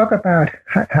can talk about,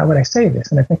 how would I say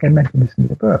this? And I think I mentioned this in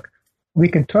the book. We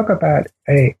can talk about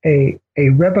a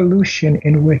revolution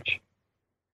in which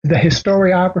the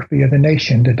historiography of the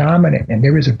nation, the dominant, and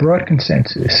there is a broad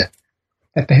consensus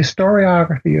that the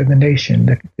historiography of the nation,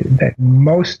 that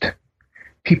most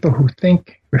people who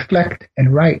think, reflect,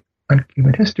 and write on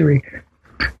Cuban history,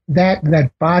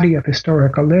 that body of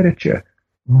historical literature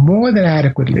more than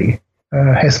adequately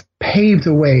has paved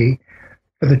the way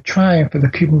for the triumph of the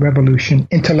Cuban Revolution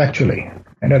intellectually.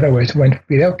 In other words, when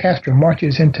Fidel Castro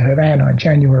marches into Havana on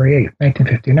January 8th,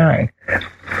 1959,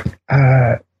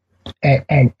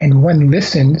 and one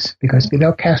listens, because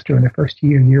Fidel Castro in the first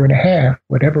year and a half,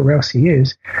 whatever else he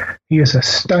is a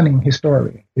stunning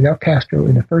historian. Fidel Castro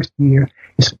in the first year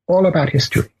is all about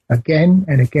history, again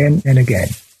and again and again.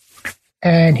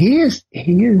 And he is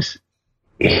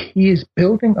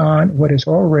building on what is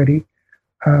already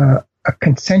a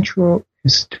consensual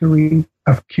history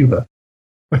of Cuba,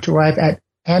 but to arrive at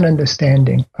an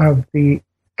understanding of the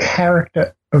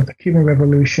character of the Cuban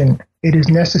Revolution, it is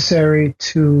necessary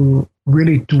to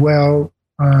really dwell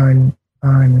on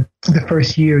the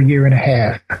first year and a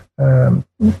half,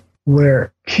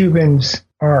 where Cubans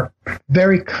are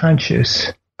very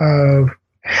conscious of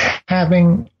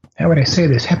having, how would I say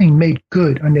this, having made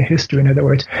good on their history. In other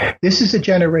words, this is a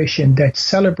generation that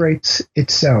celebrates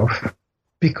itself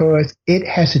because it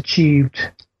has achieved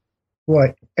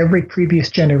what every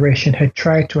previous generation had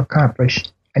tried to accomplish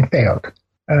and failed.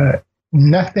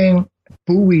 Nothing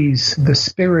buoys the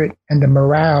spirit and the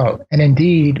morale, and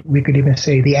indeed, we could even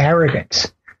say the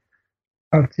arrogance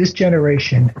of this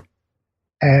generation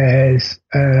as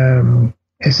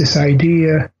this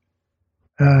idea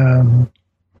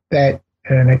that,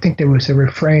 and I think there was a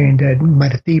refrain that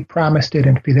Martí promised it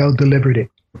and Fidel delivered it.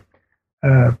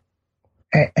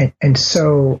 And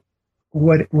so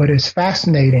what is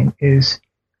fascinating is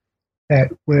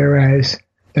that whereas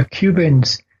the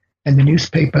Cubans and the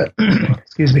newspaper,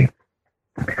 the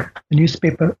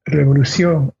newspaper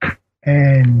Revolución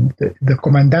and the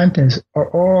comandantes are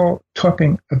all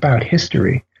talking about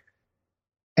history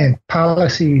and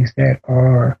policies that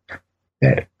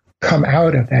come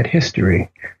out of that history.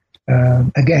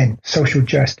 Again, social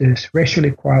justice, racial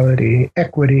equality,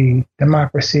 equity,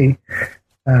 democracy,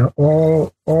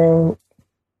 all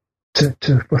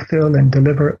to fulfill and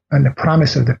deliver on the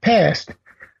promise of the past.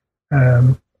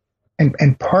 And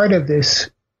part of this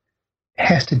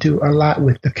has to do a lot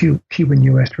with the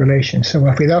Cuban-U.S. relations. So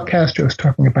while Fidel Castro is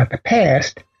talking about the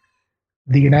past,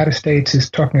 the United States is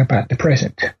talking about the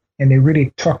present, and they're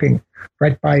really talking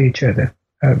right by each other.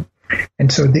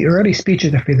 And so the early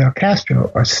speeches of Fidel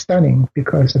Castro are stunning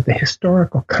because of the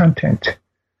historical content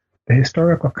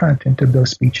of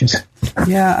those speeches.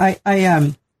 Yeah,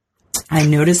 I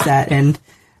noticed that, and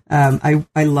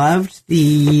I loved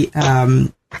the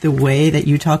way that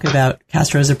you talk about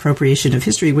Castro's appropriation of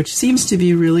history, which seems to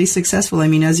be really successful. I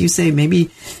mean, as you say, maybe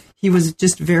he was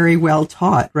just very well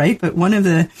taught, right? But one of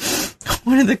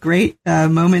the great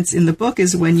moments in the book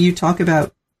is when you talk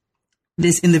about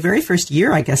this in the very first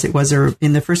year, I guess it was, or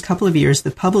in the first couple of years,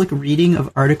 the public reading of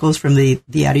articles from the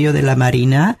Diario de la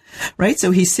Marina, right?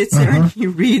 So he sits there and he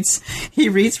reads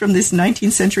from this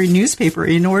 19th century newspaper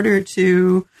in order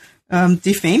to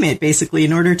defame it, basically,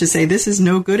 in order to say this is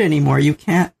no good anymore. You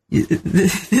can't.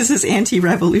 This is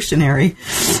anti-revolutionary,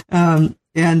 and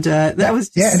that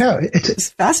was it's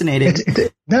fascinating.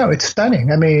 It's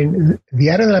stunning. I mean,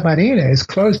 Diario de la Marina is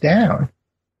closed down,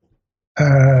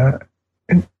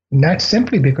 not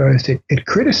simply because it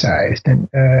criticized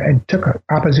and took an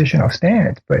oppositional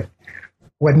stance, but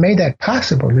what made that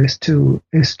possible is to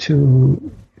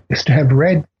have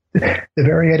read the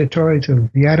very editorials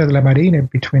of Diario de la Marina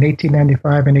between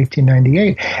 1895 and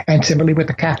 1898, and similarly with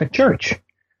the Catholic Church.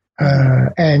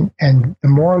 And the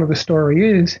moral of the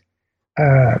story is,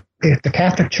 if the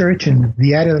Catholic Church and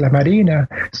Diario de la Marina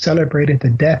celebrated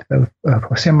the death of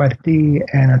José Martí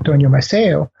and Antonio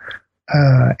Maceo,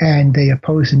 and they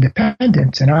opposed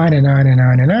independence, and on and on and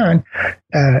on and on,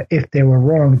 if they were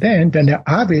wrong then they're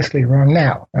obviously wrong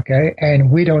now, okay? And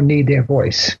we don't need their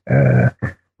voice.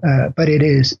 But it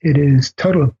is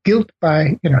total guilt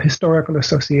by historical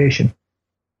association,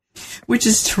 which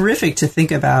is terrific to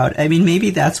think about. I mean, maybe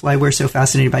that's why we're so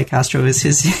fascinated by Castro, is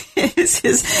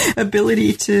his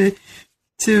ability to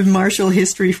marshal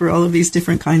history for all of these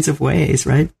different kinds of ways,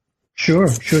 right? Sure.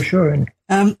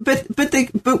 But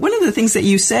one of the things that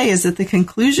you say is that the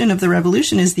conclusion of the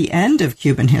revolution is the end of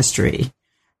Cuban history,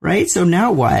 right? So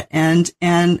now what? And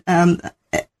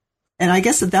I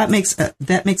guess that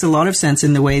makes a lot of sense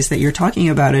in the ways that you're talking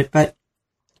about it. But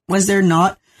was there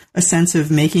not a sense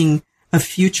of making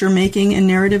in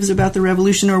narratives about the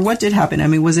revolution, or what did happen? I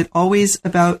mean, was it always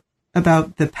about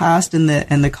the past and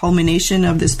the culmination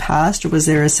of this past, or was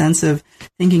there a sense of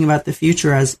thinking about the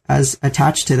future as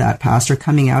attached to that past or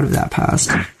coming out of that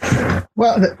past?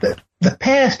 Well, the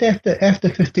past after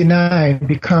 59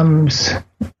 becomes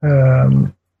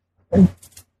the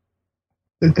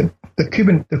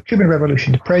Cuban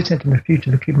Revolution, the present and the future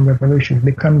of the Cuban Revolution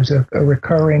becomes a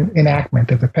recurring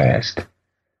enactment of the past.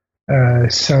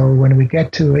 So when we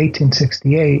get to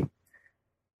 1868,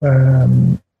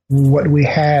 what we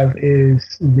have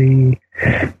is the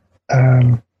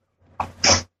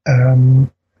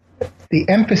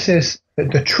emphasis,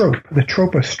 the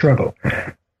trope of struggle,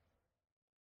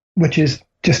 which is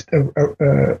just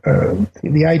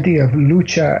the idea of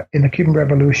lucha in the Cuban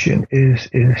Revolution is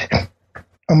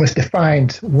almost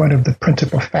defines one of the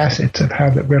principal facets of how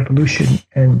the revolution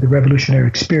and the revolutionary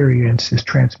experience is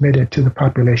transmitted to the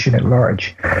population at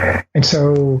large. And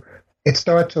so it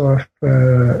starts off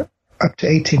up to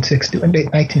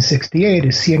 1968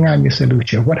 is 100 años de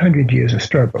lucha, 100 years of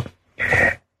struggle.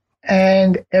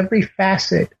 And every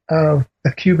facet of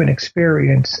the Cuban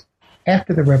experience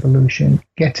after the revolution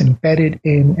gets embedded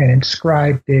in and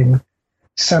inscribed in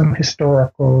some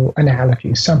historical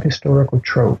analogy, some historical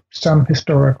trope, some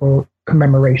historical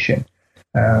commemoration,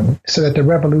 so that the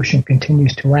revolution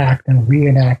continues to act and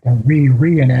reenact and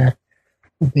reenact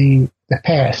the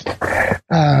past.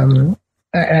 And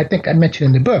I think I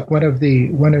mentioned in the book one of the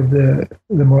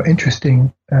more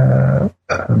interesting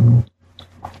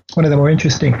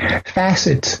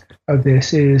facets of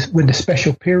this is when the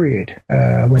special period,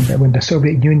 when the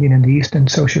Soviet Union and the Eastern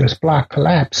Socialist Bloc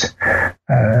collapse,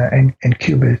 and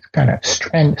Cuba is kind of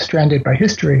stranded by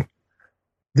history,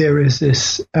 there is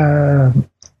this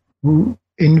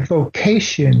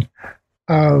invocation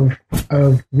of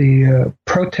the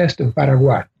protest of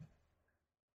Baraguá,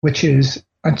 which is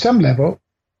on some level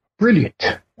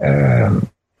brilliant. Whoever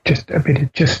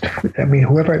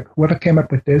came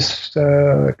up with this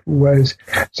was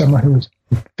someone who was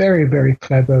very, very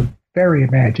clever, very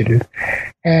imaginative.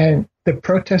 And the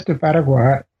protest of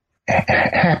Baraguá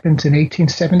happens in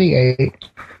 1878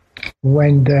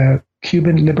 when the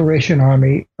Cuban Liberation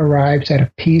Army arrives at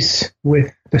a peace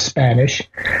with the Spanish,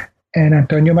 and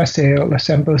Antonio Maceo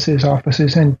assembles his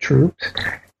officers and troops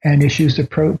and issues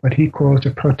what he calls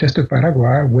the Protest of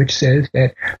Baraguá, which says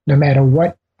that no matter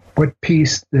what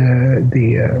peace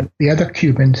the other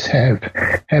Cubans have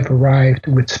arrived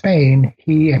with Spain,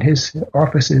 he and his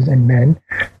officers and men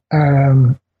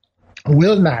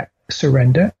will not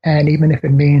surrender, and even if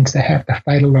it means they have to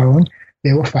fight alone,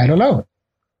 they will fight alone.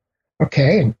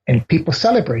 Okay, and people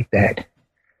celebrate that.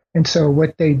 And so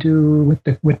what they do,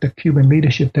 what the Cuban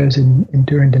leadership does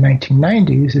during the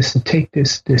 1990s is to take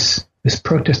this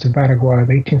protest of Baraguá of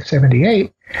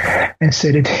 1878 and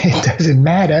said it doesn't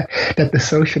matter that the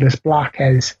socialist bloc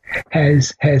has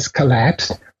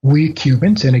collapsed. We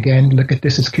Cubans, and again, look at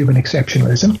this as Cuban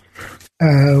exceptionalism,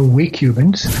 we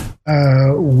Cubans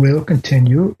will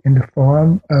continue in the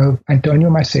form of Antonio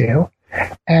Maceo,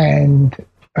 and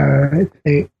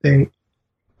they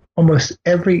almost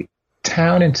every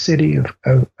town and city of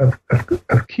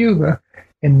Cuba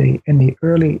in the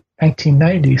early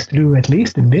 1990s through at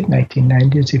least the mid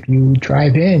 1990s, if you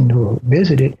drive in or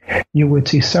visit it, you would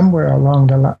see somewhere a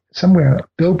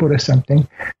billboard or something,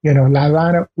 La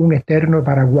Habana un eterno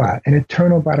Baraguá, an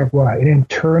eternal Baraguá, an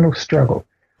internal struggle.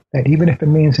 That even if it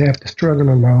means they have to struggle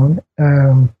alone,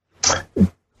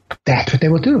 that's what they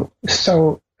will do.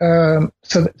 So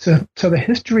the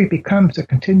history becomes a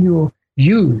continual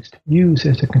used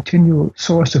as a continual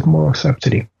source of moral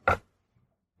subsidy.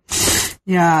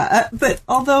 Yeah, but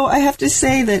although I have to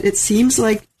say that it seems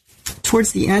like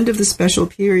towards the end of the special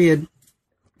period,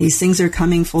 these things are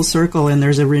coming full circle and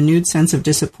there's a renewed sense of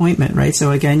disappointment, right?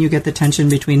 So again, you get the tension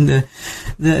between the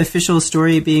official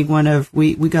story being one of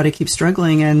we got to keep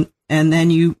struggling, and then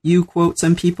you quote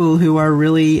some people who are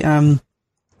really at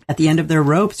the end of their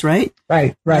ropes, right?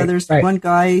 Right. There's one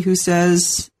guy who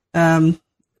says,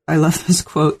 I love this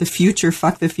quote, "The future,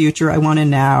 fuck the future. I want it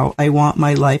now. I want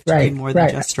my life to be more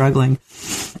than just struggling."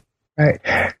 Right.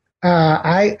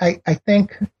 I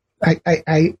think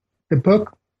the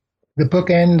book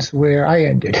ends where I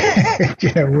ended,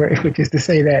 which is to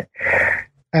say that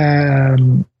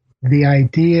the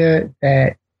idea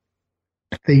that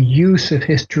the use of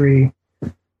history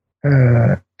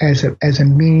as a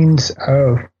means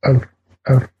of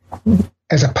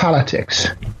as a politics,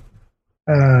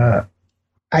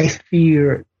 I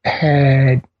fear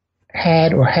had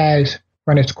had or has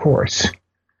run its course,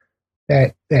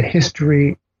 that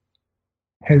history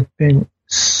has been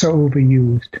so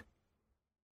overused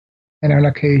and on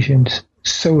occasions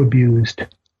so abused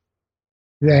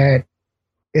that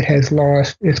it has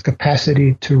lost its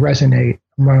capacity to resonate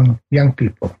among young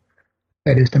people.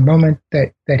 That is, the moment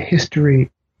that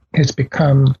history is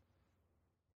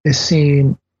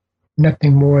seen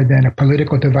nothing more than a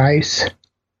political device,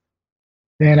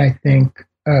 then I think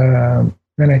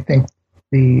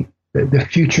the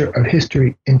future of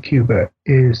history in Cuba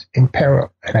is in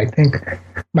peril. And I think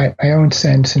my own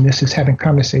sense, and this is having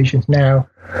conversations now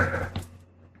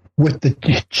with the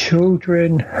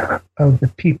children of the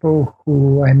people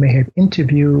who I may have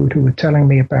interviewed who were telling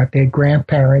me about their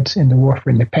grandparents in the War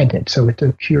for Independence. So it's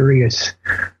a curious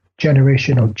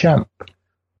generational jump,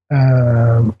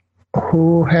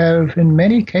 who have in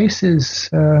many cases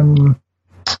turned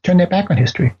their back on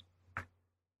history.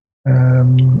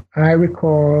 I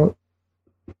recall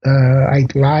I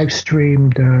live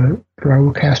streamed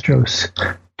Raul Castro's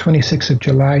 26th of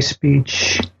July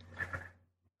speech.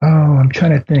 I'm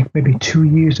trying to think, maybe 3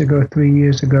 years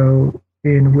ago,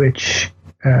 in which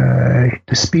the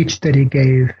speech that he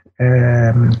gave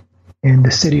in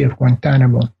the city of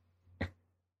Guantanamo.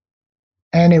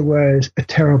 And it was a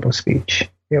terrible speech.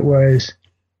 It was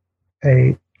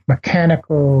a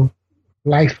mechanical,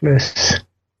 lifeless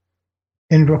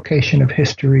invocation of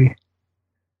history,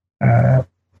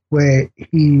 where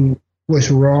he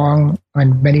was wrong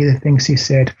on many of the things he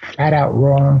said, flat out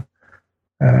wrong,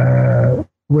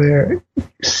 where you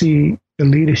see the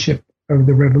leadership of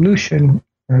the revolution,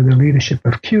 the leadership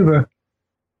of Cuba,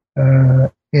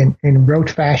 in rote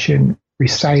fashion,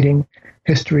 reciting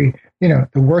history, the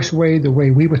worst way, the way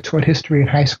we were taught history in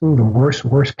high school, the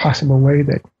worst possible way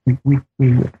that we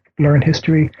would learn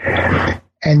history.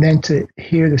 And then to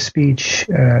hear the speech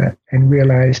and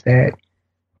realize that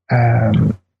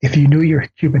if you knew your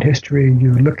Cuban history,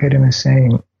 you look at him and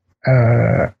saying,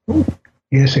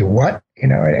 you say, what?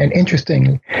 And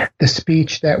interestingly, the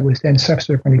speech that was then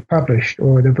subsequently published,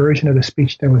 or the version of the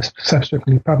speech that was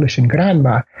subsequently published in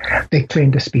Granma, they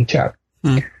cleaned the speech up.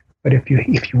 But if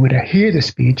you were to hear the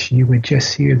speech, you would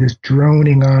just hear this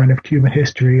droning on of Cuban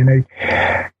history. And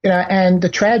the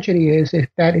tragedy is, if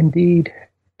that indeed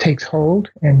takes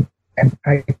hold, and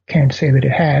I can't say that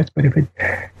it has, but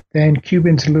then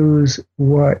Cubans lose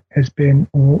what has been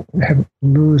one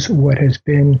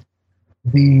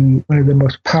of the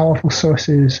most powerful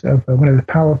sources of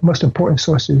most important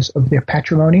sources of their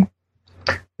patrimony.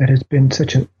 That has been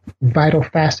such a vital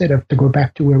facet of, to go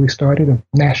back to where we started, of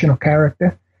national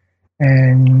character.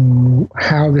 And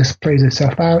how this plays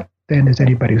itself out, then is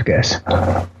anybody's guess.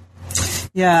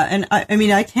 Yeah, and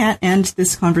I can't end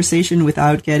this conversation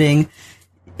without getting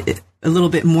a little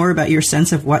bit more about your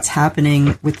sense of what's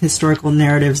happening with historical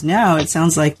narratives now. It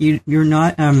sounds like you're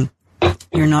not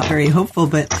very hopeful,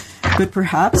 but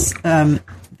perhaps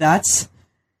that's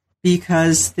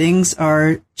because things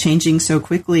are changing so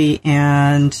quickly,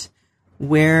 and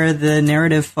where the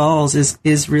narrative falls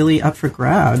is really up for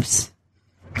grabs.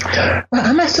 Well,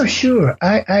 I'm not so sure.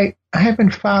 I have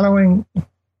been following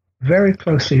very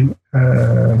closely,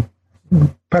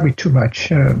 probably too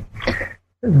much,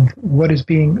 what is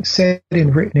being said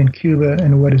and written in Cuba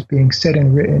and what is being said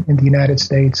and written in the United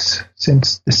States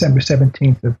since December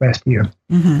 17th of last year.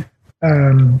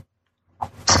 Mm-hmm.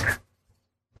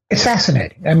 It's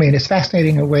fascinating. It's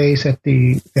fascinating in ways that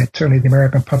certainly the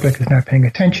American public is not paying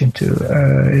attention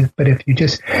to. But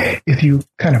if you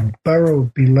kind of burrow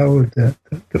below the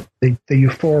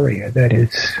euphoria that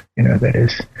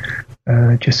is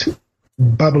just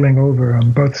bubbling over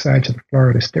on both sides of the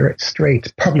Florida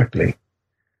Straits publicly,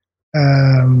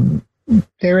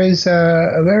 there is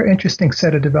a very interesting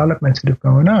set of developments that have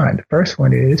gone on. The first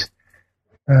one is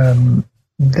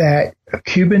that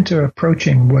Cubans are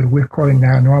approaching what we're calling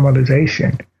now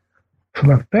normalization from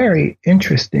a very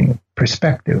interesting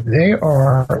perspective. They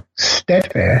are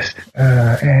steadfast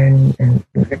and in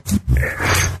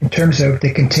terms of they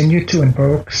continue to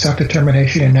invoke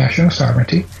self-determination and national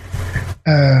sovereignty.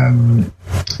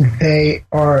 They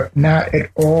are not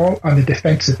at all on the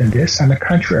defensive in this. On the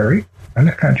contrary,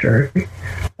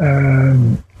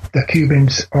 the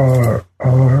Cubans are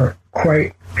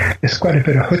quite. There's quite a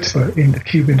bit of chutzpah in the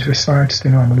Cubans' response to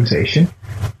normalization.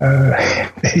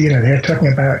 They're talking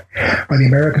about, or the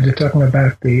Americans are talking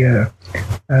about the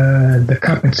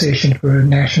compensation for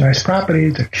nationalized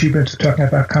property. The Cubans are talking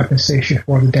about compensation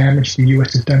for the damage the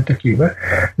U.S. has done to Cuba.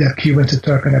 The Cubans are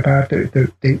talking about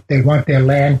they want their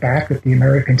land back that the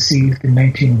Americans seized in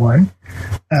 1901.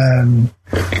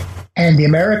 And the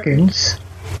Americans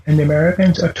And the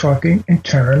Americans are talking in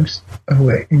terms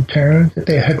that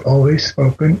they have always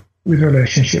spoken with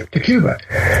relationship to Cuba,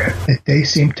 that they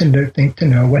seem to think to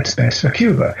know what's best for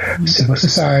Cuba. Civil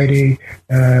society,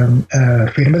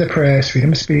 freedom of the press,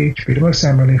 freedom of speech, freedom of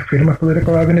assembly, freedom of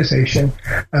political organization,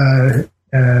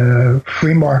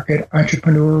 free market,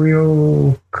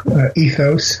 entrepreneurial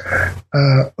ethos.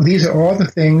 These are all the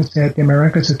things that the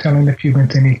Americans are telling the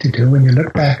Cubans they need to do. When you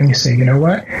look back and you say, you know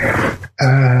what,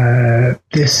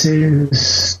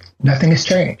 nothing has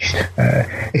changed,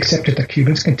 except that the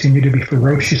Cubans continue to be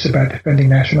ferocious about defending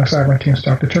national sovereignty and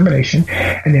self-determination,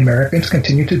 and the Americans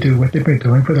continue to do what they've been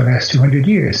doing for the last 200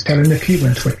 years, telling the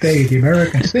Cubans what they, the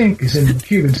Americans, think is in the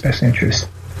Cubans' best interest.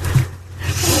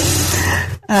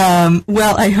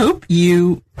 Well, I hope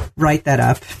you write that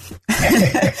up.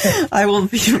 I will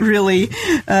be really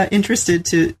interested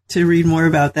to read more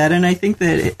about that. And I think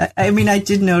that, I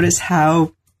did notice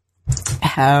how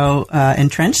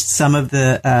entrenched some of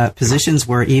the positions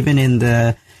were, even in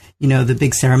the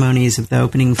big ceremonies of the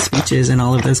opening speeches and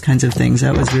all of those kinds of things.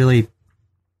 That was really,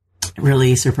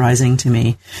 really surprising to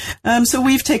me. So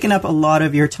we've taken up a lot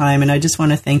of your time, and I just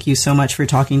want to thank you so much for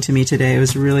talking to me today. It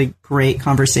was a really great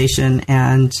conversation,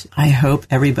 and I hope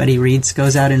everybody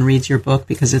goes out and reads your book,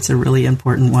 because it's a really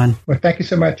important one. Well, thank you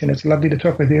so much, and it's lovely to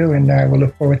talk with you, and we'll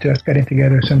look forward to us getting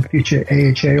together some future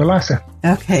AHA or LASA.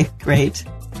 Okay, great.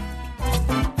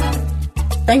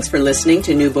 Thanks for listening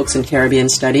to New Books in Caribbean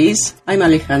Studies. I'm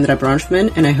Alejandra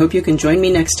Bronfman, and I hope you can join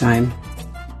me next time.